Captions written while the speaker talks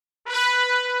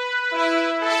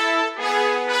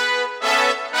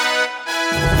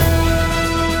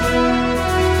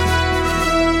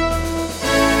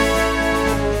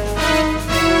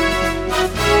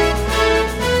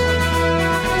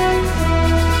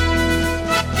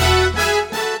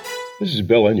This is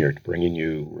Bill Enyart bringing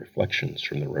you Reflections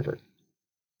from the River.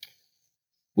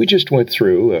 We just went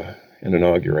through an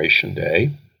inauguration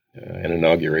day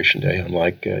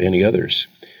unlike any others.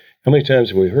 How many times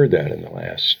have we heard that in the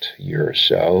last year or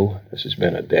so? This has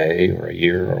been a day or a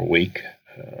year or a week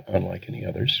unlike any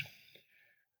others.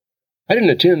 I didn't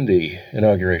attend the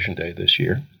inauguration day this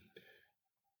year.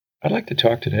 I'd like to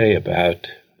talk today about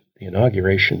the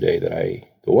inauguration day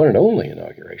the one and only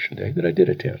inauguration day that I did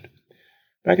attend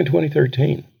back in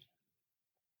 2013.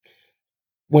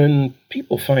 When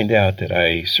people find out that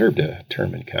I served a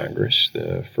term in Congress,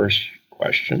 the first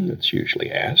question that's usually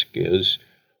asked is,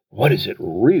 what is it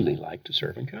really like to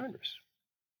serve in Congress?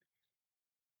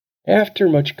 After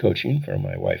much coaching from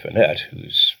my wife Annette,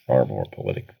 who's far more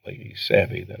politically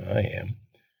savvy than I am,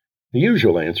 the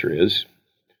usual answer is,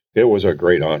 it was a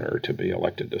great honor to be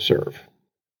elected to serve,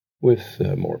 with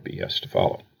more BS to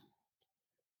follow.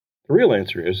 The real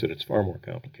answer is that it's far more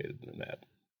complicated than that.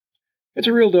 It's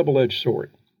a real double-edged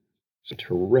sword. Some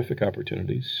terrific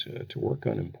opportunities to work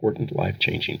on important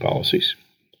life-changing policies,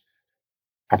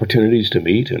 opportunities to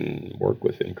meet and work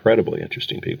with incredibly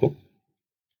interesting people,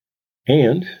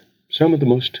 and some of the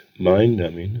most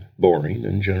mind-numbing, boring,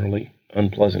 and generally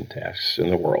unpleasant tasks in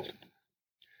the world.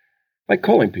 Like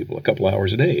calling people a couple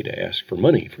hours a day to ask for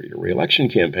money for your re-election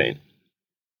campaign,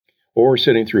 or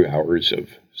sitting through hours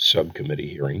of subcommittee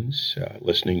hearings,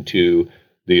 listening to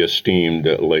the esteemed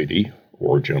lady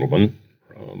or gentleman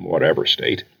from whatever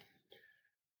state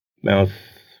mouth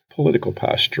political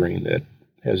posturing that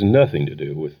has nothing to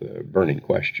do with the burning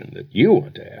question that you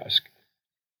want to ask,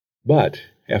 but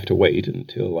have to wait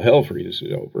until hell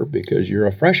freezes over because you're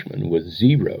a freshman with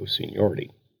zero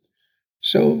seniority.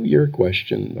 So your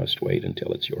question must wait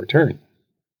until it's your turn.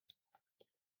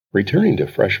 Returning to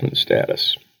freshman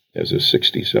status as a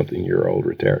 60-something-year-old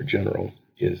retired general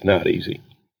is not easy.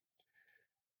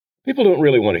 People don't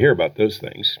really want to hear about those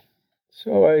things,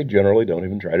 so I generally don't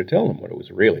even try to tell them what it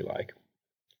was really like.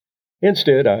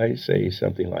 Instead, I say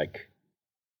something like,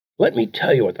 let me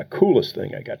tell you what the coolest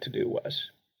thing I got to do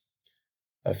was.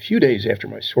 A few days after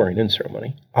my swearing-in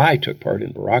ceremony, I took part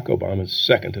in Barack Obama's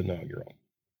second inaugural.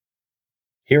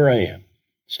 Here I am,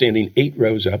 standing 8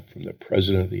 rows up from the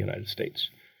President of the United States,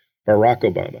 Barack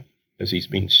Obama, as he's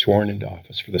being sworn into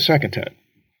office for the second time.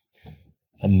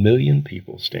 1 million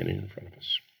people standing in front of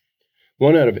us.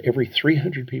 1 out of every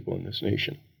 300 people in this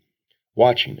nation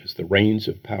watching as the reins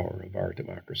of power of our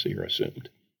democracy are assumed.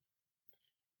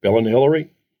 Bill and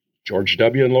Hillary, George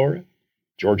W. and Laura,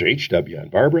 George H.W. and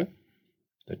Barbara,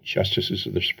 the justices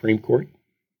of the Supreme Court.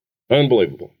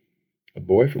 Unbelievable. A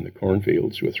boy from the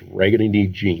cornfields with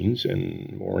raggedy-kneed jeans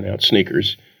and worn-out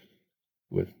sneakers,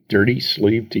 with dirty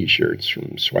sleeve T-shirts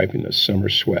from swiping the summer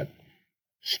sweat,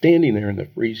 standing there in the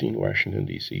freezing Washington,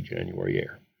 D.C. January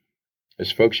air.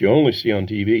 As folks you only see on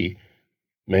TV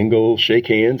mingle, shake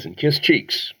hands, and kiss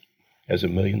cheeks as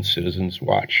 1 million citizens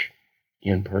watch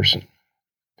in person.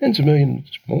 Tens of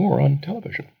millions more on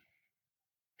television.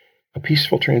 A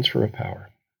peaceful transfer of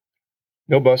power.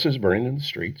 No buses burning in the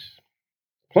streets.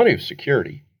 Plenty of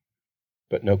security,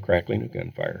 but no crackling of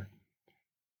gunfire.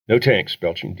 No tanks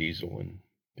belching diesel and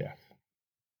death.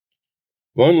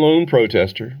 1 lone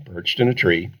protester perched in a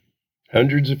tree,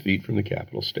 hundreds of feet from the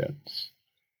Capitol steps,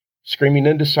 screaming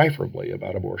indecipherably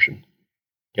about abortion.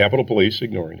 Capitol Police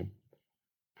ignoring him,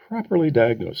 properly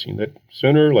diagnosing that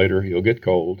sooner or later he'll get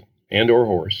cold and or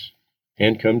hoarse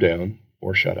and come down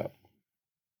or shut up.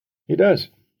 He does.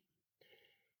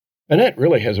 Annette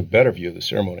really has a better view of the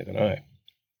ceremony than I.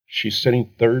 She's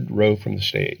sitting 3rd row from the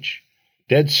stage,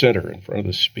 dead center in front of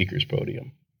the speaker's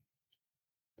podium.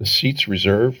 The seats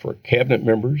reserved for cabinet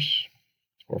members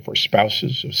or for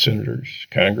spouses of senators,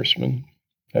 congressmen,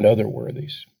 and other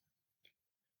worthies.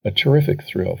 A terrific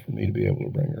thrill for me to be able to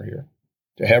bring her here,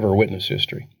 to have her witness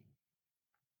history.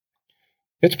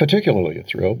 It's particularly a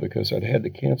thrill because I'd had to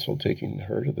cancel taking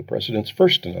her to the president's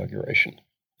first inauguration.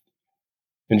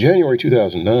 In January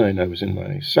 2009, I was in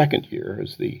my 2nd year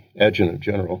as the Adjutant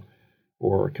General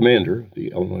or Commander of the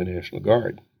Illinois National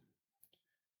Guard.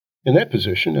 In that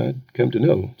position, I'd come to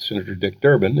know Senator Dick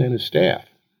Durbin and his staff.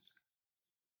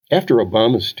 After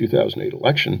Obama's 2008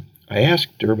 election, I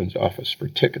asked Durbin's office for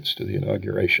tickets to the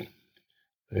inauguration.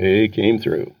 They came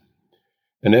through.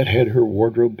 Annette had her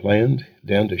wardrobe planned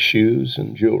down to shoes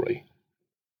and jewelry.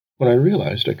 When I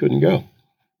realized I couldn't go.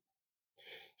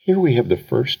 Here we have the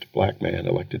first black man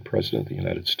elected president of the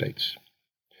United States.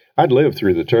 I'd lived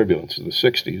through the turbulence of the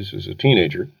 60s as a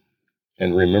teenager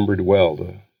and remembered well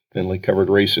the thinly covered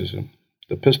racism,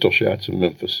 the pistol shots of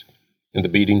Memphis, and the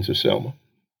beatings of Selma.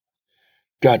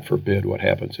 God forbid what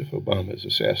happens if Obama is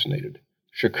assassinated.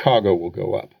 Chicago will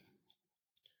go up.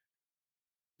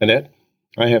 Annette,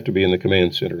 I have to be in the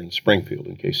command center in Springfield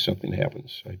in case something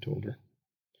happens, I told her.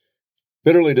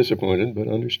 Bitterly disappointed, but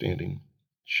understanding,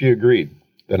 she agreed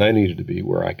that I needed to be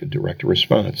where I could direct a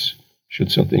response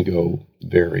should something go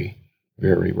very,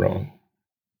 very wrong.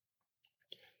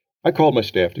 I called my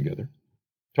staff together,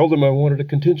 told them I wanted a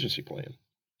contingency plan.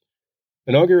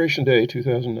 Inauguration Day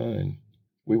 2009,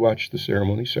 we watched the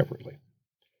ceremony separately.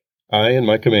 I in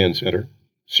my command center,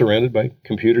 surrounded by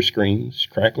computer screens,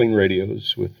 crackling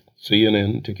radios with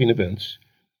CNN ticking events,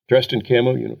 dressed in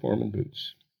camo uniform and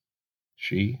boots.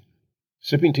 She,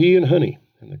 sipping tea and honey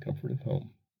in the comfort of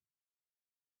home.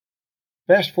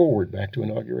 Fast forward back to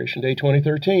Inauguration Day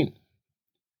 2013.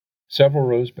 Several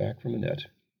rows back from Annette,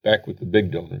 back with the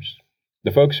big donors,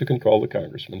 the folks who can call the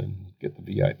congressman and get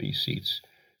the VIP seats,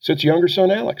 sits younger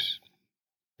son Alex,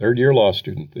 third-year law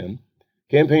student then,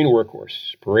 campaign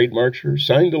workhorse, parade marcher,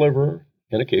 sign deliverer,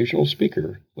 and occasional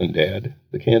speaker when Dad,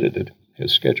 the candidate,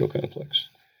 has schedule conflicts.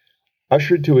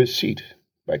 Ushered to his seat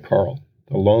by Carl,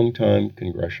 the longtime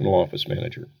congressional office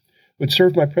manager, who had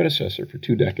served my predecessor for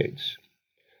 2 decades.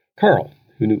 Carl,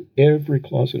 who knew every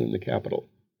closet in the Capitol,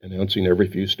 announcing every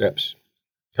few steps.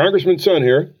 Congressman's son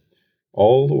here,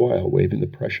 all the while waving the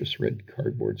precious red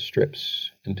cardboard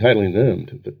strips, entitling them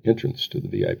to the entrance to the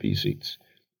VIP seats,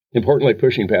 importantly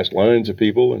pushing past lines of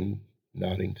people and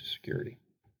nodding to security.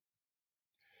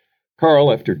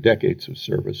 Carl, after decades of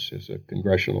service as a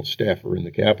congressional staffer in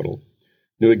the Capitol,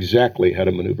 knew exactly how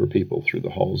to maneuver people through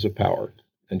the halls of power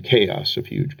and chaos of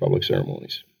huge public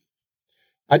ceremonies.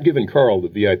 I'd given Carl the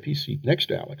VIP seat next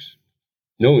to Alex,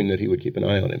 knowing that he would keep an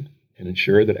eye on him and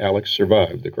ensure that Alex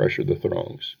survived the crush of the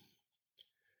throngs.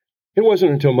 It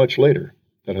wasn't until much later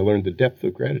that I learned the depth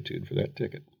of gratitude for that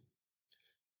ticket.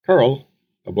 Carl,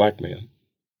 a black man,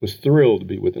 was thrilled to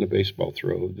be within a baseball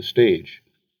throw of the stage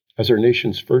as our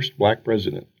nation's first black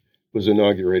president was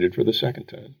inaugurated for the second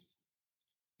time.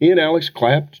 He and Alex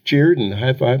clapped, cheered, and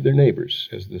high-fived their neighbors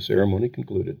as the ceremony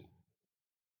concluded.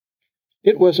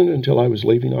 It wasn't until I was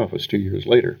leaving office 2 years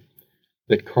later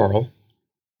that Carl,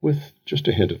 with just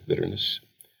a hint of bitterness,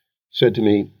 said to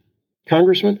me,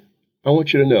 Congressman, I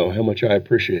want you to know how much I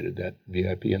appreciated that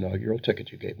VIP inaugural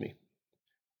ticket you gave me.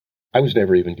 I was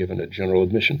never even given a general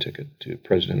admission ticket to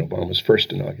President Obama's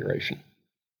first inauguration.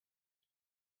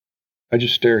 I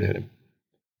just stared at him.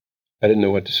 I didn't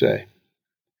know what to say.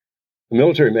 The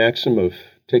military maxim of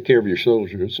take care of your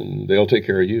soldiers and they'll take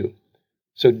care of you,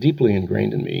 so deeply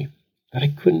ingrained in me that I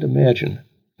couldn't imagine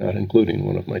not including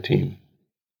one of my team.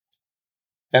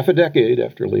 Half a decade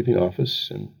after leaving office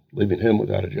and leaving him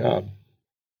without a job,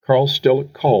 Carl still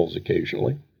calls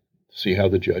occasionally to see how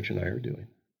the judge and I are doing.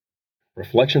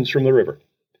 Reflections from the River.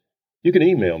 You can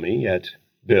email me at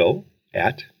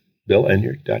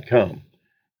bill@BillEnyart.com.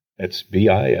 That's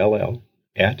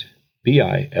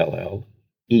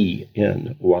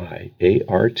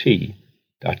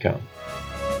BILL@BILLENYART.com.